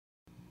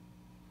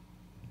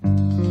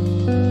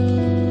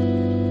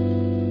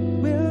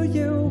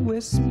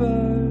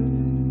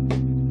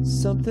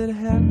something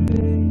happy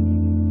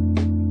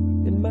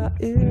in my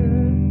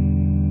ear.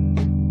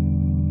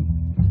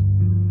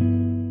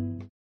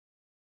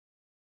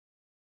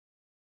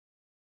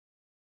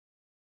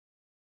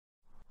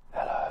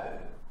 Hello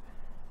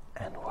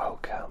and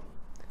welcome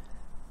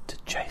to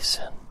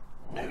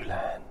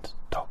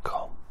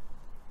JasonNewland.com.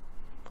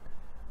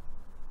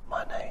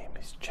 My name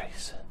is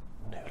Jason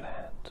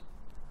Newland.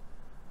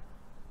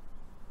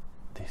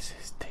 This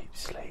is Deep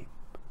Sleep,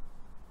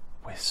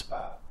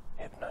 Whisper,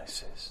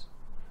 Hypnosis.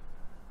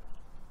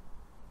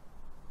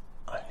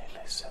 Only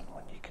listen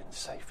when you can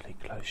safely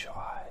close your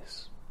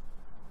eyes.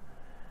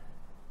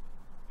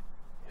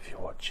 If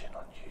you're watching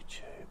on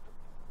YouTube,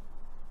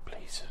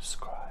 please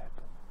subscribe.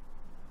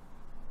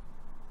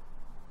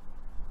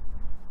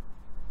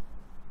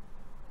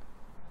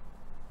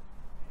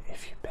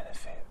 If you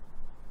benefit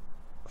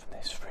from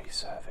this free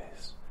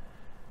service,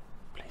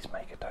 please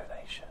make a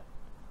donation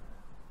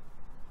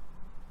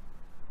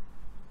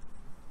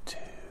to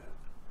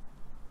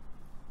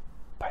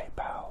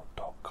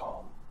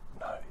paypal.com.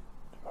 No,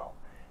 wrong.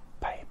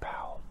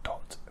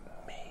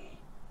 paypal.me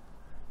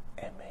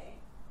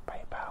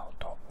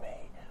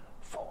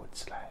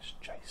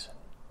paypal.me/Jason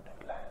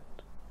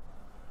Newland.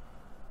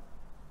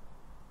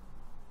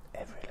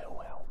 Every little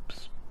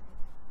helps.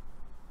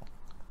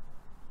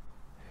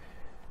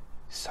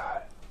 So,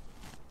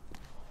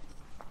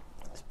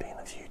 it's been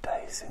a few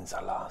days since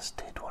I last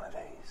did one of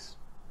these,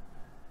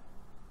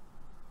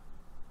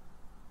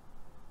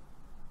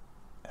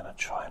 and I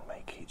try and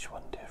make each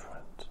one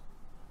different,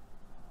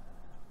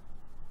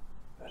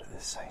 but at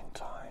the same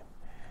time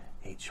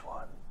each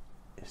one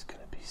is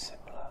going to be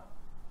similar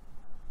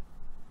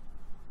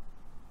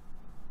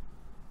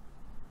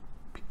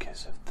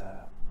because of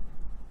the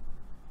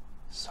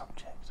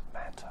subject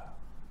matter.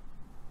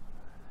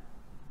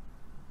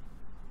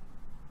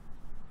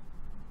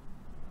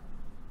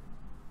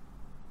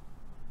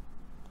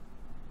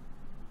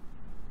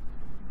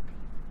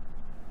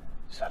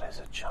 So there's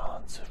a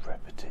chance of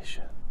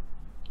repetition.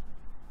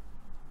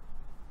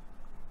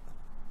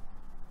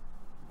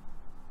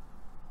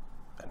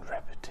 And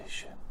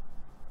repetition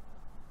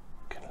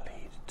can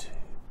lead to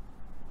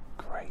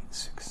great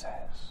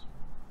success.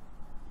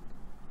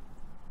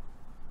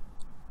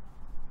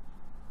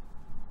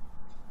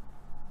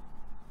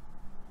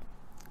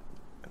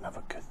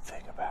 Another good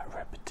thing about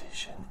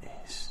repetition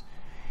is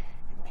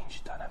it means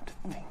you don't have to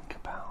think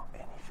about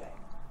anything.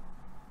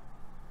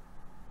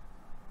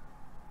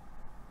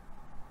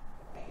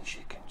 It means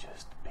you can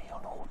just be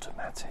on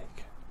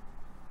automatic.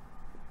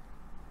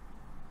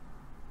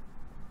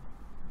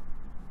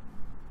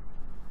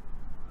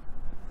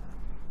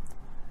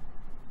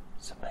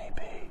 So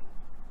maybe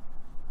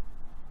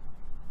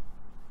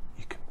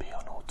you can be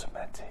on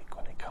automatic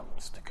when it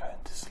comes to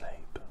going to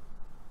sleep.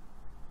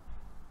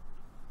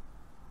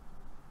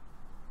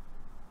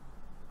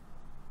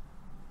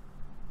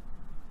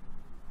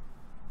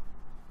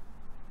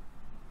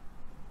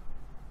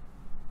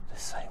 The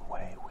same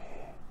way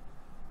we're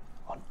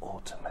on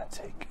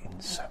automatic in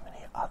so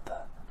many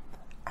other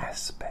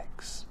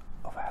aspects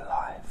of our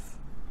life.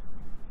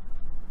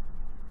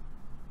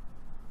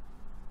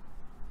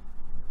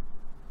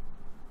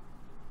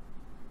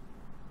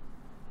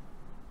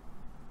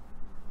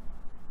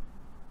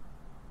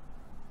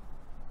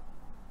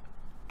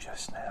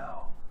 Just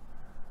now,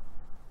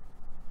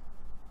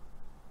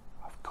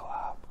 I've got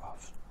up,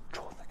 I've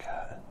drawn the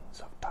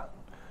curtains, I've done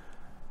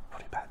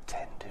probably about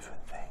 10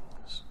 different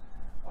things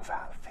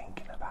without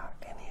thinking about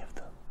any of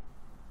them.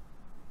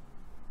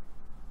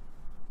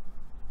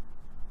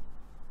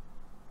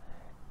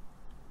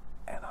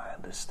 And I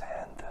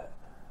understand that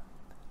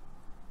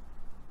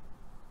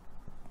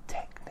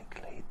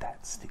technically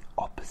that's the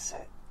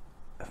opposite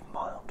of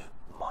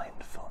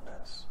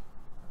mindfulness.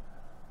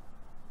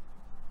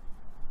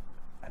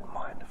 And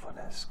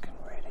mindfulness can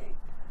really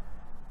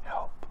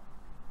help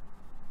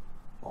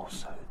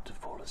also to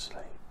fall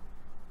asleep.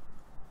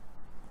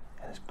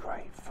 And it's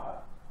great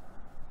for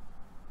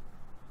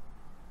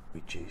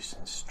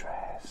reducing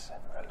stress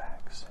and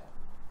relaxing.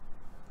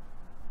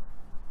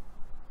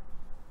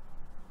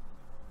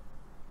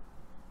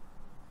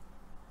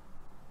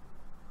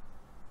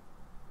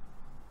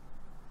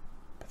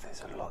 But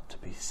there's a lot to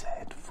be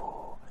said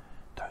for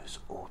those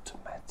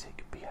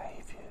automatic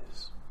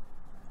behaviours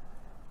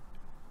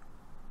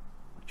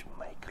which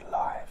make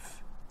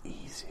life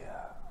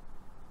easier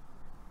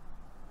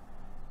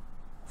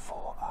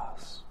for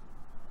us,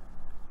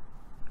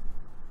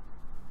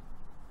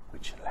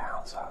 which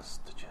allows us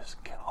to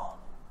just get on.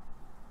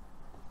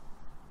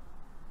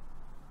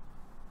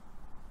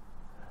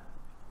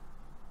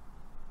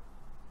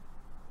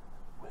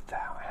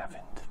 Without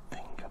having to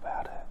think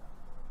about it.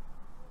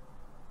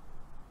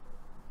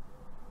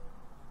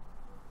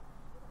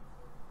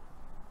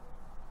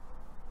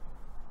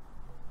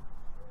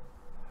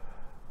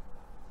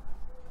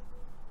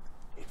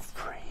 It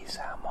frees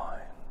our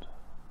mind.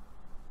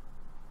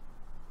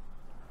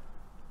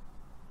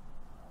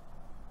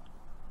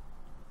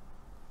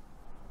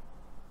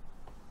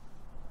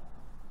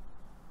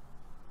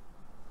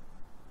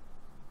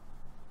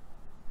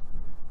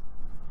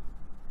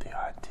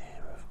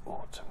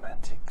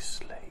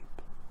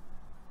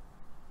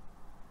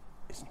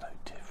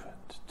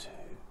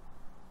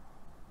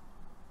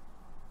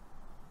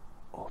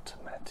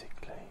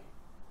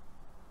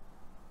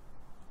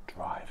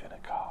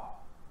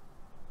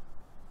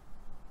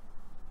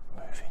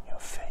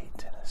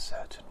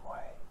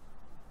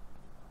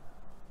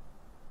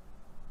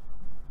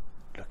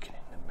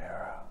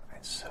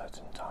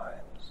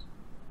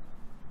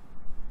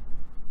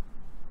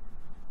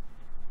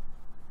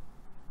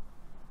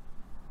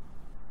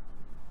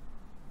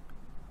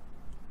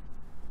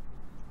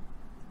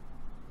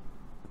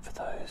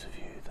 those of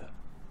you that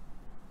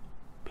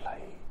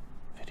play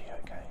video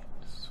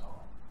games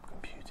or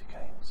computer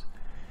games,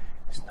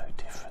 it's no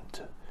different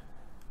to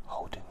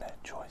holding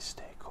that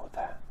joystick or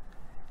that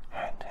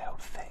handheld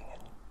thing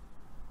and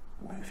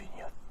moving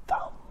your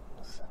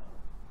thumbs. And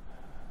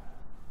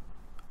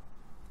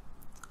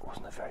it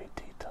wasn't a very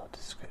detailed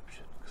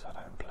description because I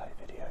don't play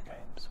video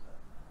games, but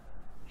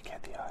you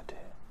get the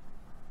idea.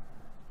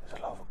 There's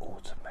a lot of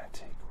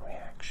automatic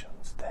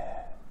reactions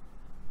there.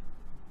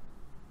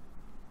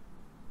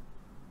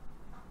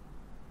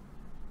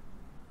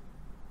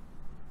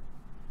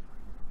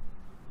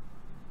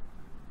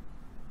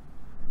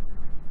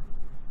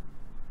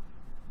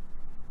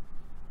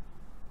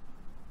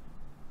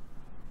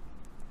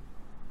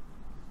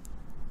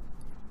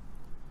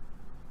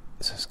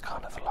 This is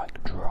kind of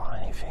like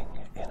driving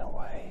in a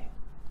way.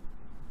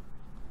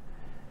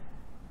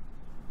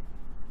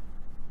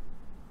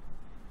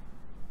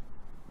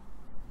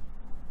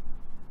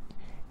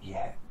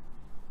 Yet,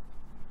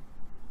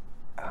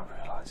 I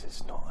realise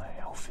it's not a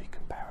healthy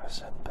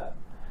comparison, but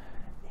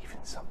even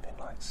something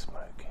like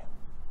smoking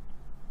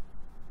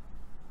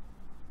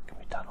can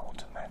be done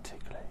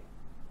automatically.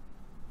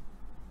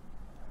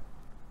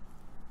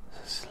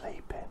 So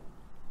sleeping,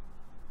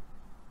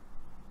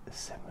 a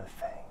similar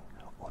thing,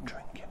 or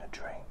drinking a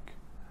drink,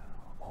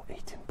 or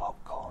eating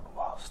popcorn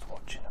whilst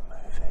watching a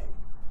movie.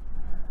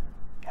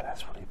 Yeah,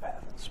 that's probably better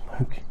than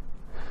smoking,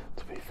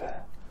 to be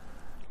fair.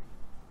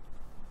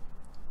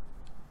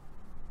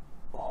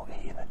 Or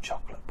eating a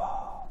chocolate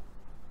bar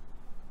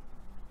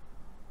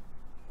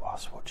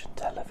whilst watching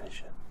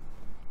television.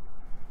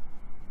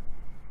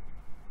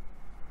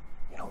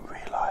 You're not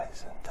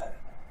realising that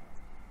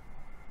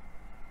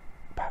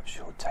perhaps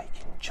you're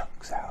taking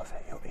chunks out of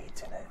it, you're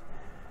eating it,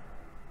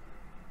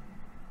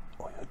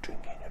 or you're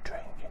drinking your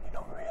drink and you're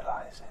not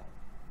realising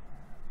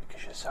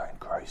because you're so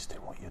engrossed in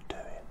what you're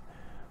doing,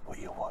 what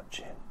you're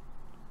watching,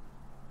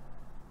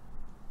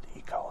 that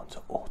you go on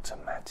to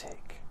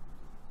automatic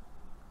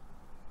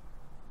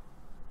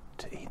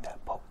to eat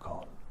that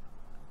popcorn.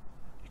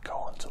 You go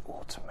on to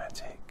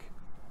automatic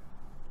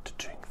to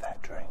drink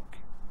that drink,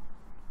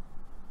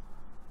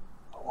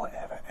 or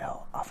whatever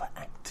else other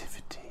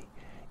activity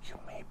you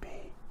may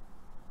be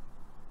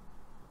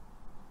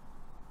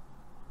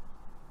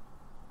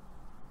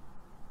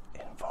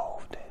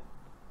involved in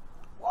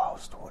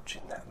whilst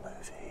watching that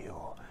movie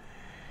or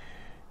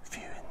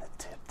viewing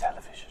the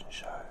television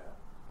show.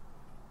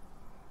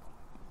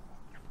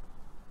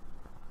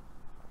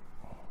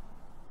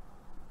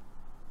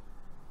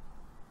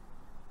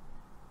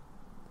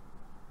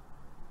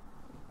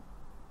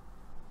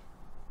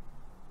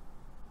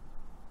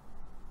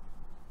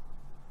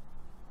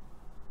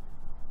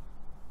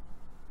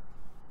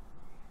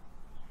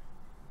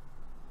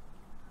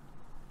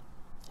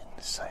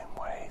 The same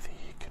way that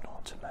you can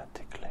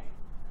automatically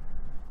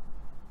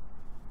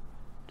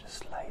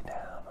just lay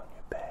down on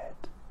your bed,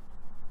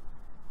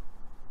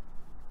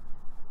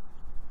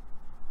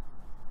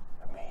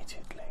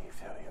 immediately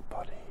feel your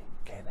body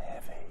getting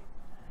heavy,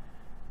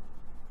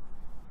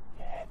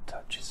 your head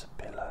touches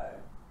a pillow,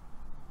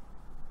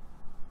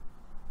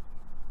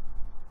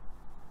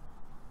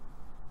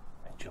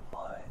 and your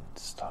mind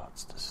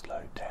starts to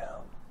slow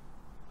down,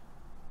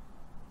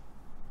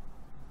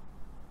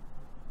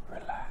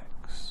 relax.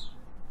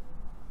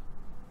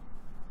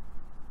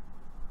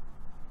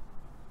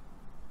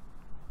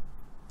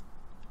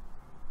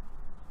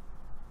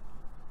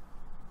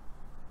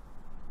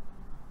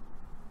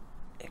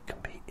 It can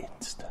be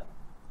instant,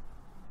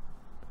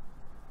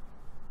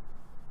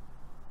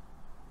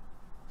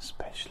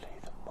 especially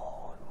the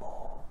more and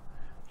more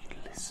you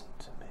listen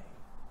to me,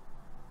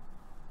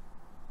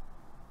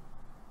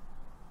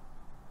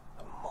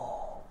 the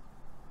more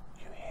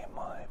you hear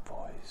my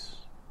voice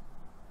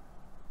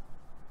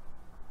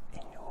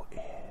in your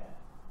ear.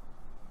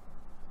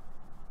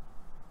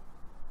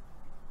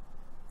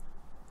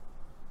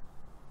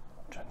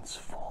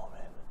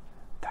 Transforming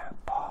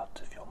that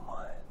part of your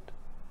mind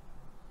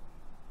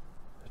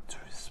that's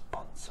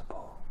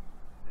responsible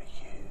for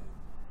you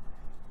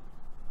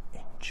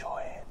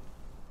enjoying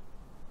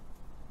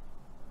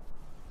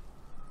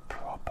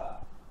proper,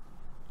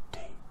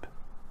 deep,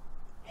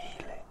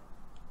 healing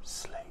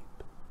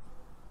sleep.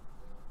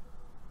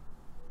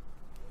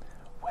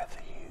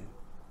 Whether you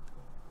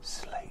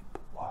sleep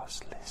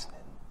whilst listening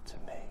to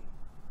me,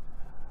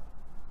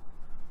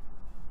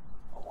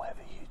 or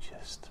whether you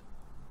just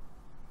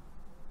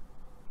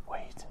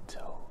wait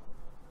until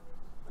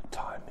the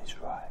time is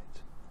right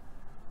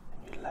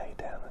and you lay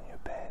down on your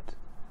bed,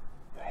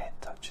 your head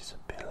touches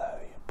a pillow,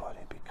 your body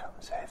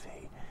becomes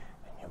heavy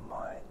and your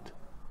mind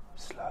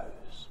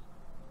slows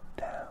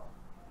down.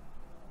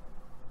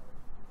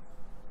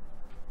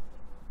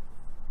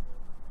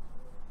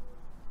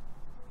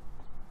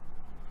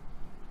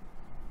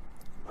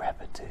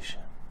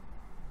 Repetition.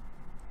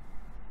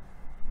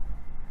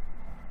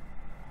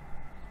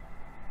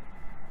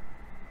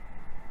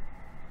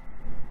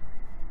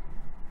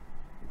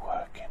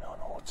 Working on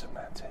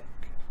automatic.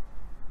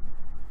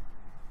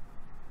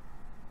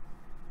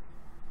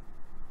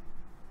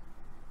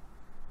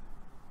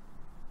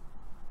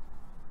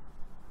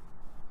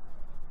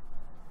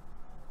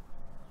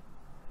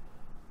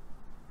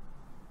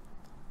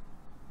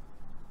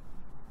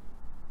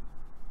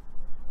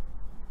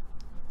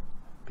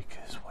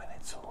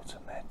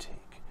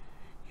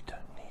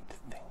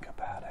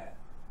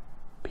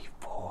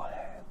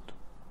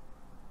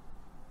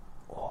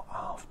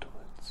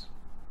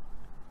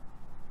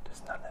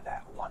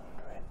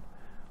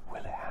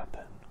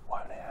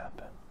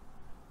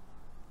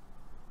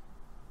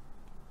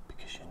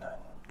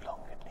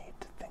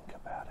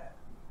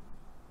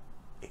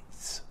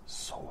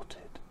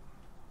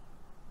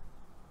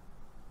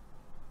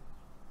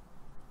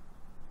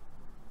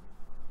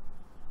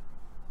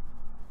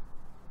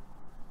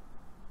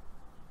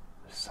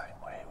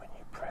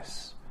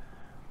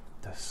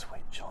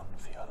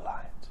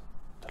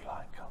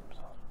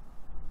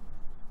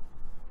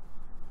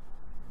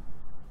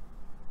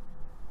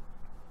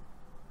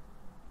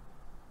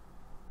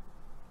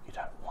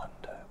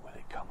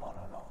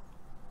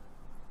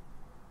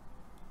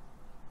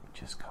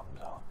 just comes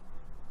on.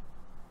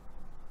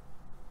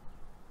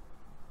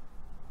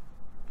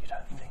 You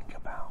don't think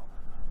about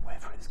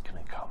whether it's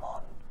going to come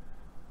on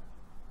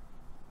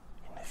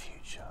in the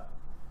future.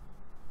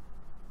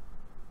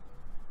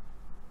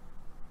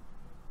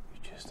 You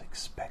just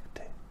expect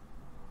it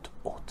to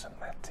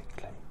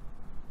automatically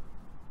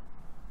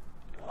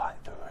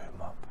light the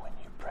room up when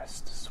you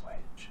press the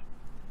switch.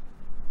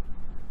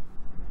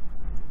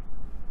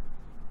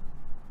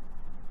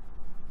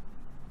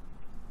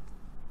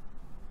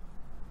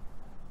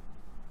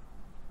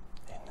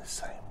 In the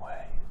same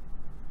way,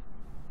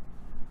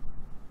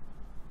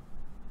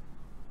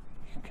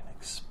 you can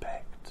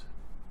expect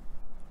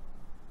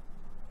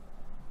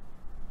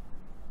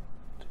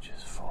to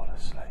just fall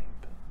asleep.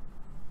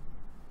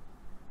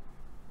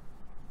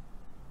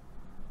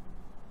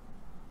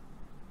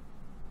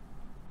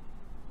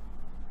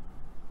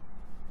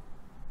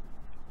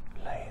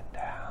 Laying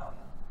down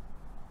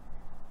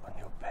on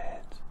your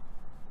bed,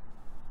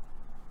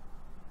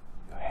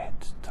 your head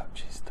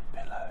touches the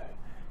pillow,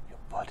 your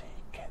body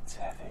gets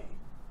heavy,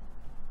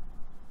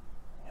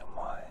 your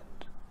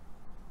mind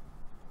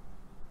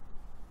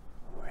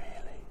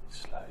really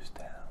slows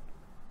down.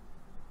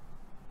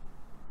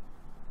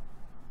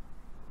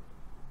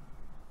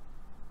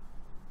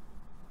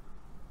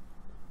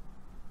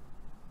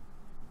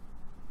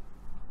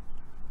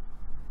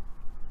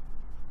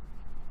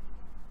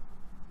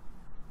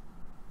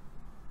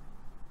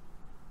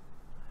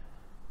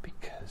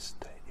 Because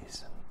there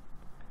isn't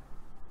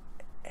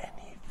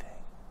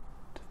anything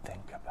to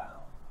think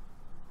about.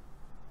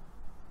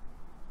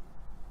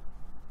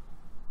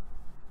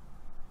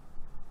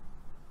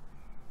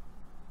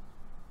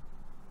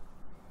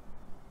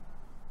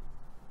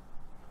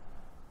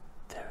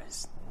 There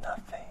is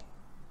nothing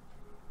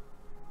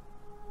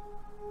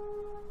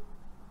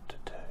to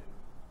do.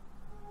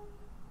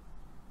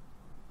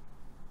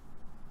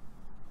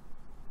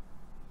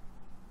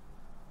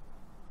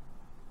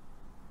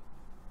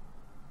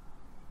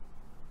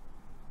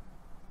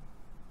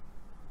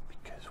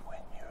 Because when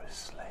you're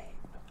asleep,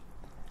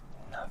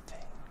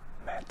 nothing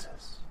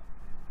matters.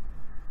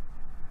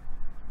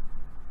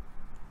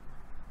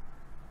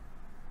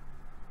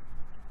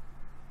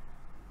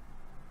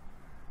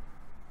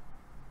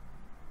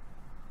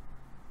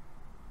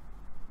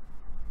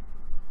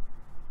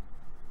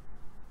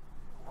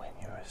 When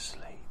you're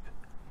asleep,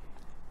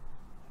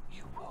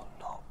 you will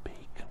not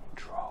be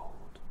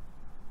controlled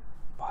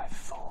by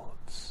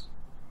thoughts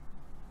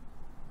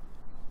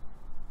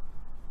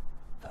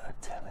that are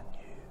telling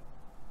you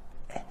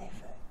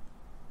anything.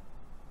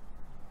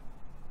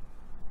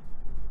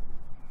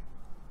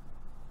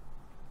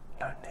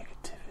 No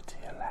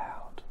negativity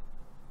allowed.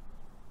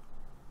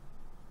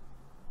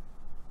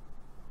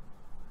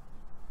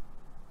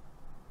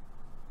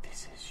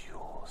 This is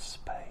your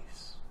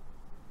space.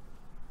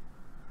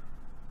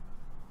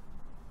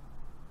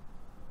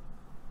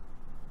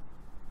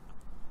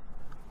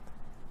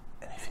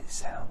 And if it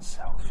sounds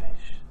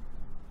selfish,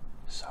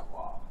 so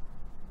what?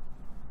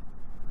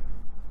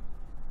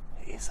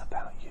 It is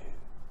about you.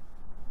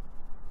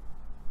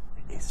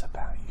 It is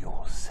about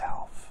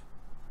yourself.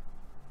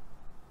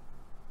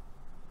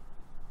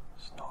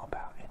 It's not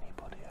about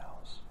anybody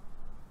else.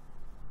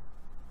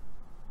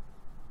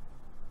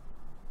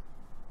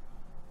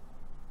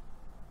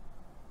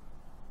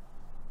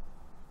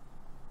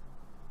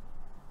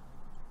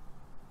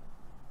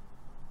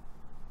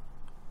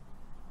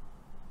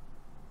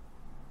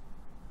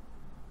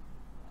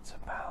 It's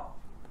about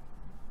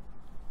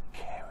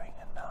caring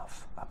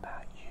enough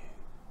about you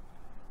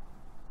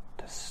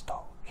to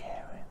stop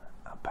caring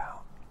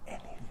about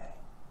anything.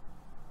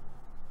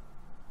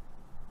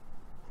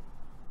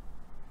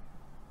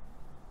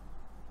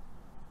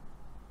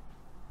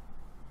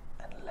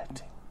 And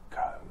letting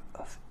go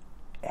of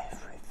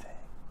everything.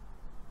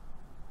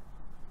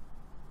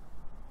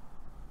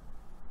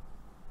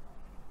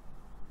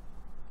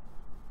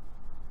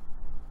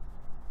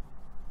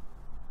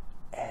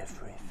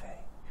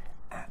 Everything,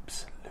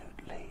 absolutely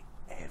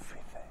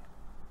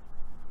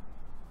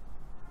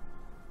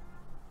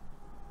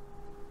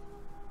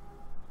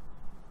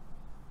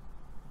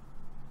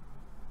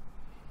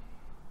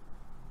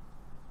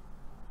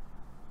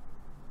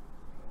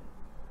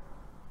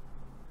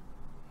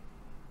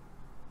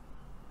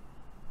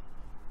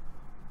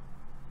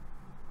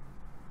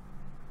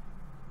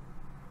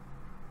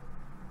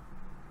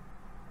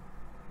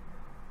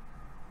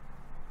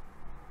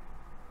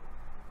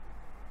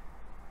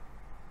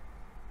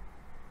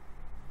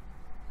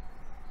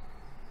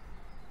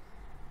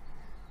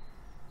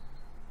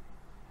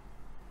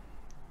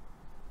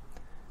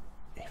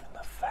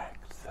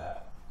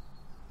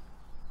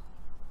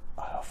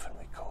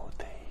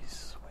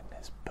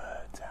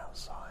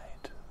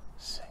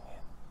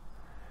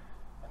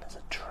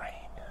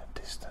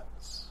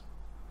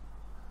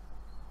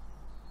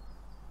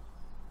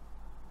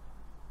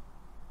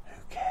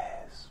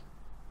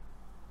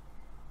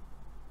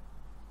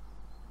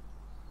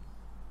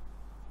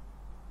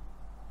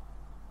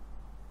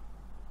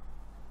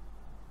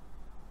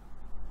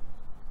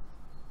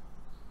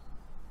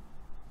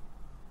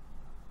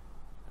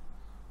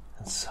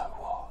And so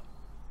what?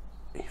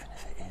 Even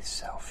if it is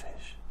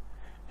selfish,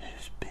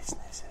 whose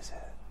business is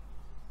it?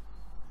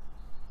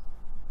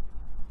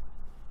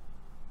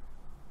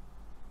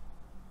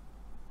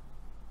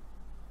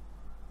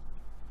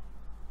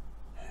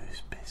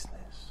 Whose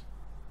business,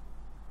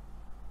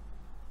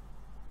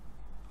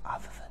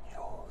 other than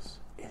yours,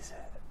 is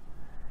it?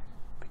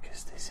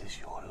 Because this is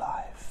your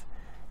life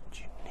and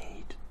you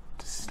need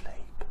to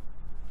sleep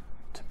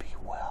to be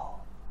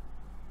well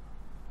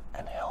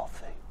and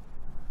healthy.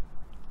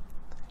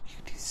 You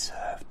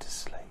deserve to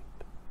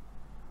sleep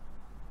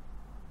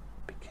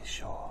because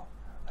you're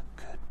a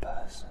good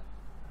person.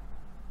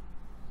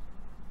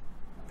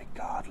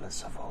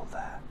 Regardless of all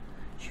that,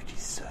 you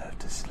deserve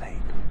to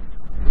sleep.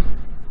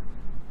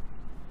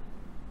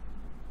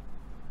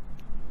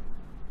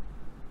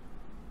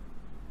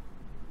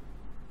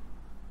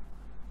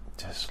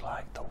 Just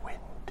like the wind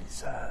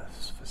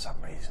deserves for some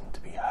reason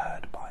to be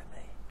heard by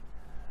me.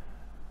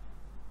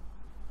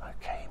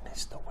 Okay,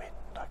 Mr. Wind,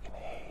 I can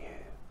hear you.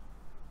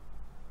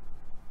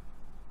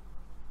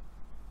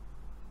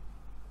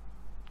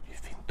 You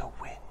think the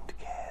wind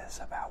cares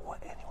about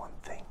what anyone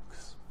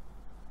thinks?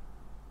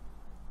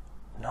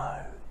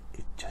 No,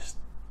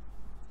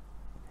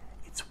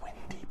 it's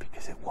windy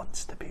because it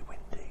wants to be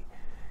windy,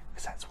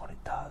 because that's what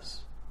it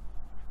does.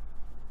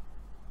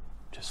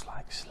 Just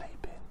like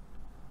sleeping.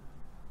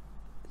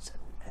 It's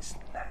as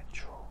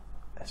natural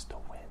as the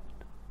wind.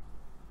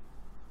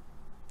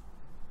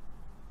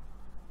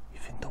 You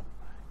think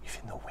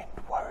the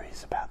wind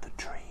worries about the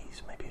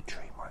trees? Maybe a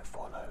tree might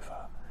fall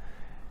over.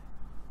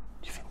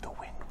 Do you think the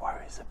wind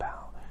worries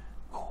about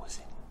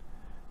causing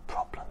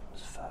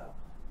problems for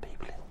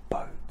people in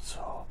boats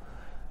or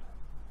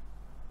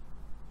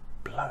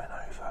blowing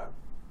over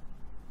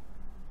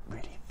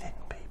really thin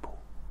people?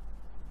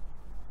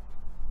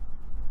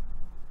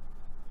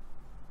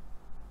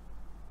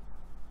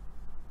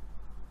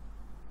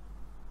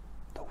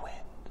 The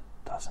wind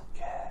doesn't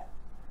care.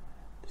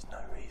 There's no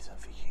reason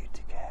for you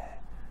to care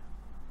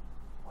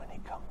when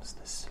it comes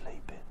to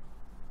sleeping.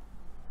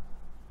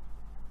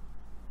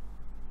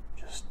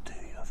 Just do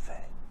your thing.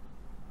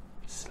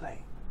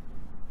 Sleep.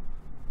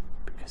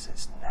 Because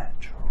it's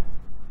natural.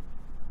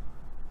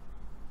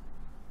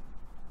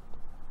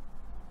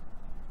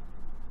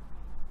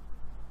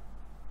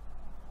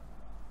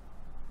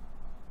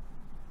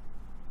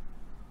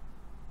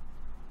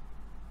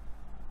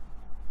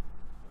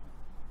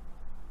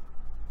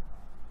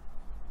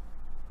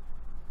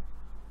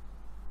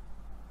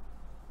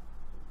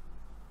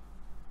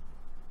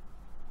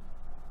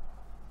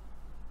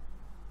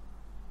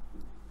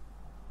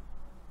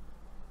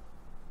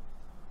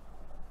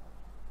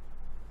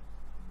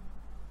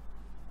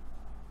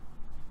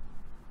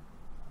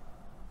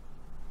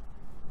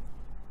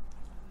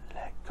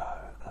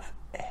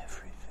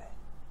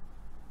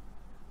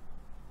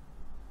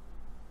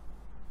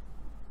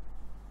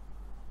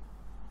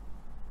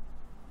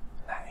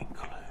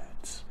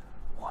 Includes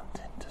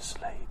wanting to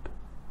sleep.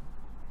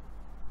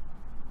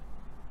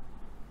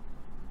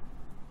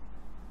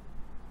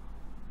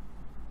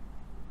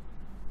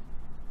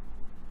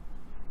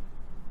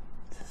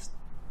 Just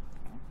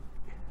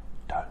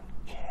don't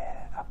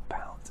care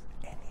about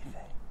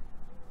anything.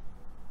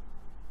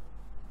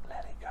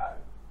 Let it go.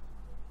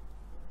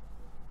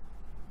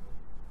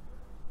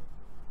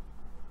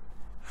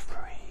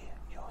 Free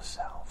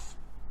yourself.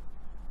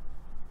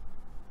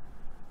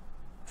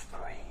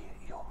 Free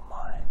your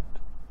mind.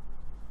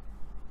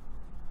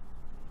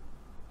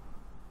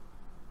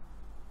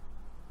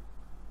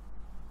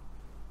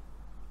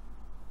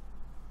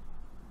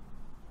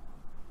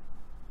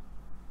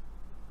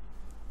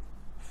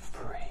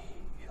 Free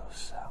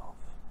yourself.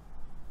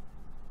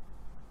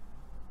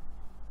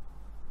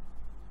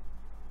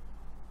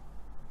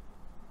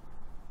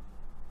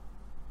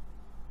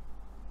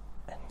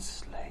 And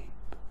sleep.